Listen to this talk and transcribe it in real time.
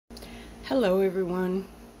Hello everyone.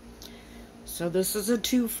 So this is a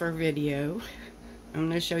twofer video. I'm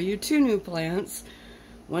going to show you two new plants.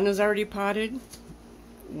 One is already potted,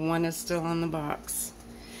 one is still on the box.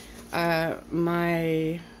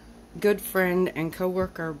 My good friend and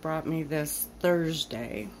co-worker brought me this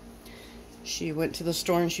Thursday. She went to the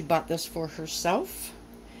store and she bought this for herself.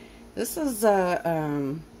 This is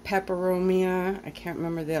a Peperomia. I can't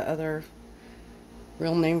remember the other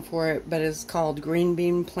real name for it, but it's called green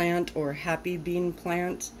bean plant or happy bean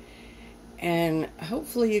plant. And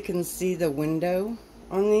hopefully you can see the window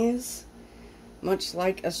on these, much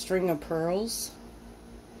like a string of pearls.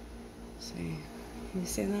 See, can you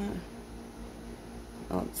see that?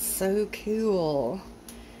 Oh, it's so cool.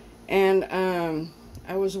 And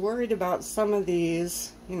I was worried about some of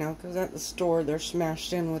these, you know, because at the store they're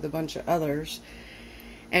smashed in with a bunch of others,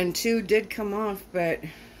 and two did come off, but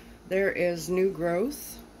there is new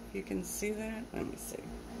growth. You can see that. Let me see.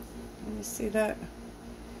 Let me see that.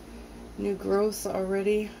 New growth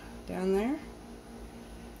already down there.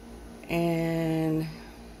 And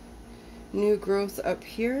new growth up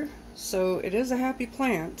here. So it is a happy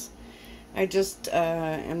plant. I just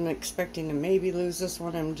am expecting to maybe lose this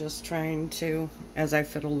one. I'm just trying to, as I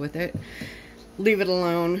fiddle with it, leave it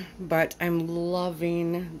alone. But I'm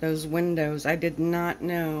loving those windows. I did not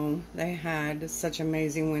know they had such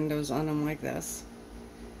amazing windows on them like this.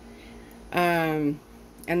 And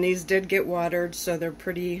these did get watered, so they're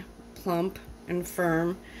pretty plump and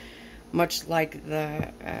firm, much like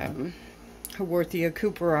the Haworthia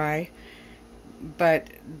cooperi. But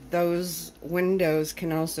those windows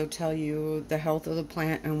can also tell you the health of the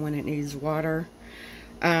plant and when it needs water.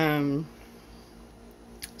 So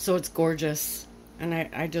it's gorgeous, and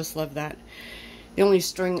I just love that. The only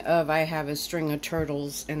string I have is string of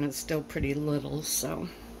turtles, and it's still pretty little. So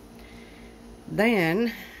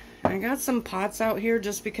then I got some pots out here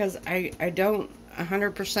just because I don't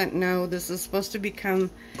 100% know. This is supposed to become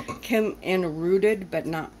come in rooted but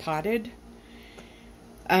not potted.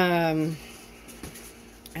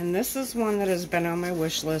 And this is one that has been on my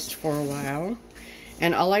wish list for a while.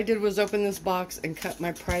 And all I did was open this box and cut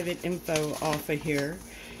my private info off of here.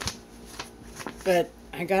 But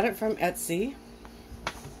I got it from Etsy.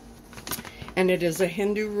 And it is a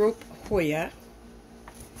Hindu rope Hoya.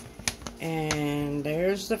 And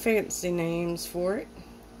there's the fancy names for it.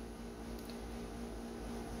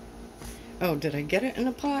 Oh, did I get it in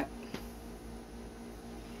a pot?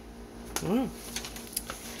 Oh.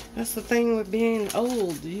 That's the thing with being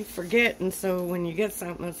old. You forget, and so when you get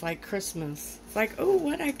something, it's like Christmas. It's like, oh,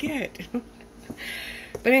 what'd I get?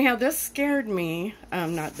 But anyhow, this scared me.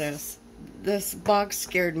 Not this. This box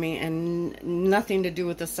scared me, and nothing to do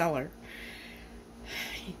with the seller.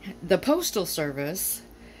 The Postal Service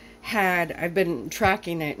I've been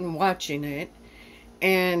tracking it and watching it,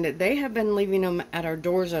 and they have been leaving them at our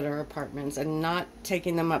doors at our apartments and not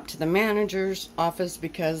taking them up to the manager's office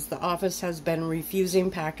because the office has been refusing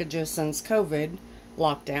packages since COVID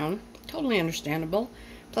lockdown. Totally understandable.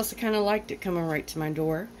 Plus, I kind of liked it coming right to my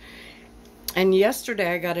door. And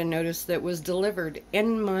yesterday I got a notice that was delivered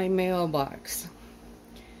in my mailbox.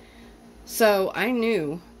 So I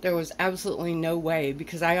knew there was absolutely no way,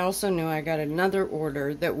 because I also knew I got another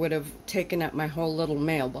order that would have taken up my whole little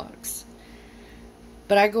mailbox.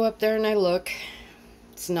 But I go up there and I look.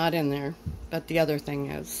 It's not in there, but the other thing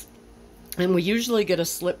is. And we usually get a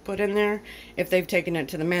slip put in there if they've taken it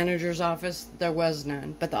to the manager's office. There was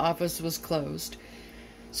none, but the office was closed.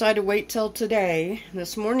 So I had to wait till today.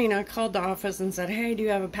 This morning I called the office and said, hey, do you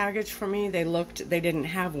have a package for me? They looked, they didn't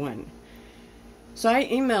have one. So I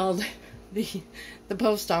emailed the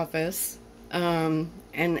post office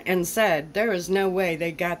and said, there is no way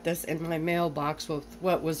they got this in my mailbox with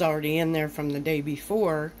what was already in there from the day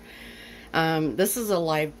before. This is a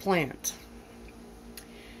live plant.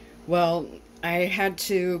 Well, I had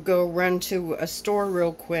to go run to a store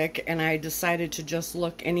real quick, and I decided to just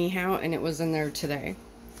look anyhow, and it was in there today.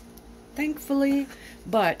 Thankfully,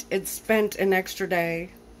 but it spent an extra day,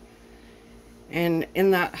 and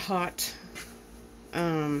in that hot,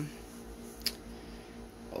 oh,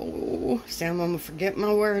 Sam, I'm gonna forget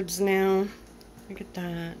my words now. Look at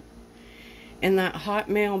that. In that hot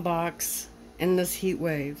mailbox in this heat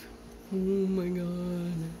wave. Oh my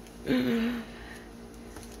God.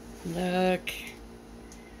 Look.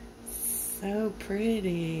 So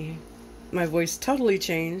pretty. My voice totally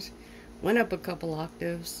changed. Went up a couple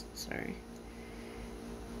octaves. Sorry.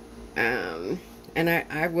 And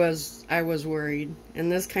I was worried. In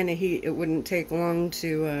this kind of heat, it wouldn't take long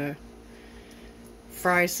to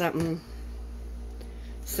fry something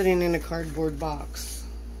sitting in a cardboard box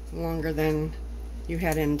longer than you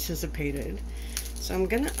had anticipated. So I'm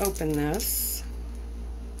going to open this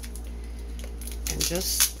and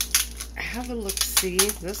just have a look-see.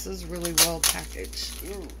 This is really well packaged.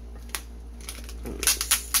 Ooh. I'm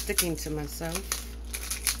sticking to myself.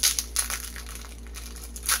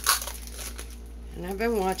 And I've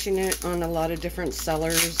been watching it on a lot of different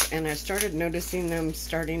sellers, and I started noticing them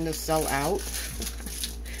starting to sell out.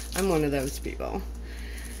 I'm one of those people.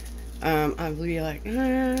 I'll be like,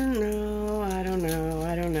 no, I don't know.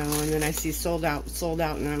 And then I see sold out,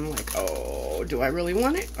 and I'm like, oh, do I really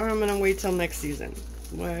want it? Or I'm going to wait till next season?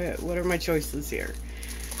 What are my choices here?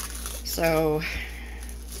 So,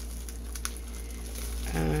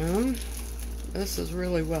 this is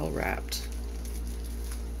really well wrapped.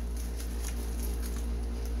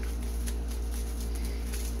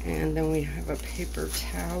 And then we have a paper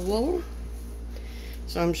towel.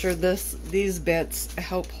 So I'm sure these bits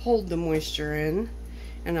help hold the moisture in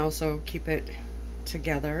and also keep it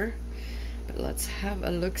together. But let's have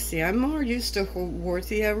a look-see. I'm more used to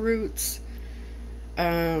Haworthia roots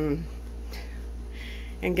and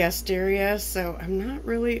Gasteria, so I'm not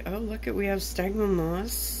really... Oh, look at, we have Stegma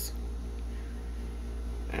moss,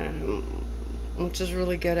 which is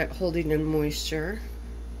really good at holding in moisture.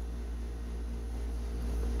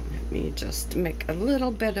 Let me just make a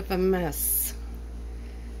little bit of a mess.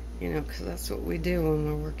 You know, because that's what we do when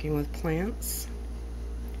we're working with plants.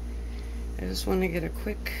 I just want to get a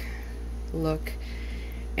quick look.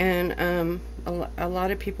 And a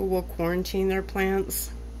lot of people will quarantine their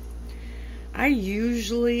plants. I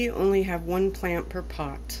usually only have one plant per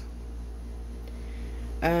pot.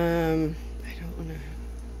 I don't want to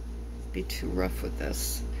be too rough with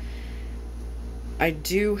this. I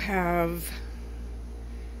do have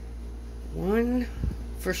one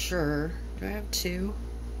for sure. Do I have two?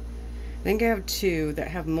 I think I have two that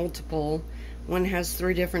have multiple. One has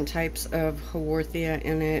 3 different types of Haworthia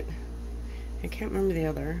in it. I can't remember the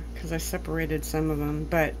other because I separated some of them,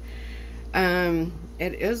 but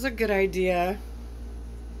it is a good idea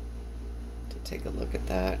to take a look at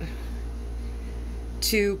that.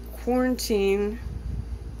 To quarantine.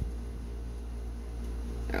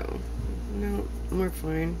 Oh, no, we're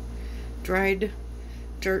fine. Dried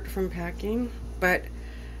dirt from packing, but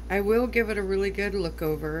I will give it a really good look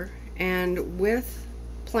over. And with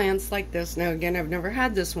plants like this, now again, I've never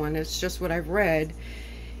had this one, it's just what I've read,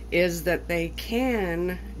 is that they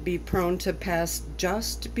can be prone to pest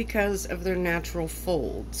just because of their natural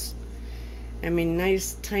folds. I mean,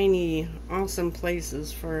 nice, tiny, awesome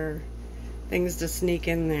places for things to sneak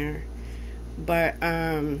in there. But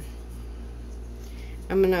I'm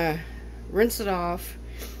gonna rinse it off.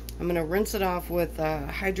 I'm gonna rinse it off with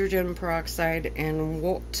hydrogen peroxide and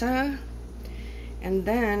water. And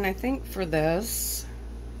then I think for this,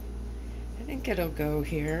 I think it'll go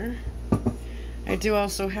here. I do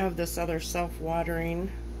also have this other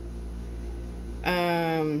self-watering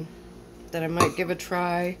that I might give a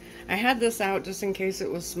try. I had this out just in case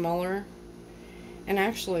it was smaller, and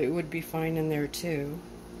actually it would be fine in there too.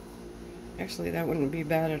 Actually, that wouldn't be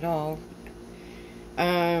bad at all.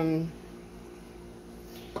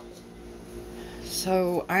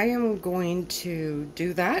 So I am going to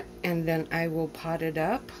do that, and then I will pot it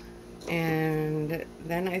up, and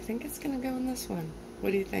then I think it's gonna go in this one.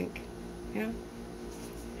 What do you think? Yeah?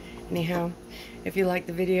 Anyhow, if you like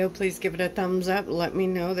the video, please give it a thumbs up. Let me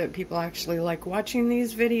know that people actually like watching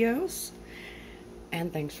these videos,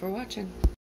 and thanks for watching.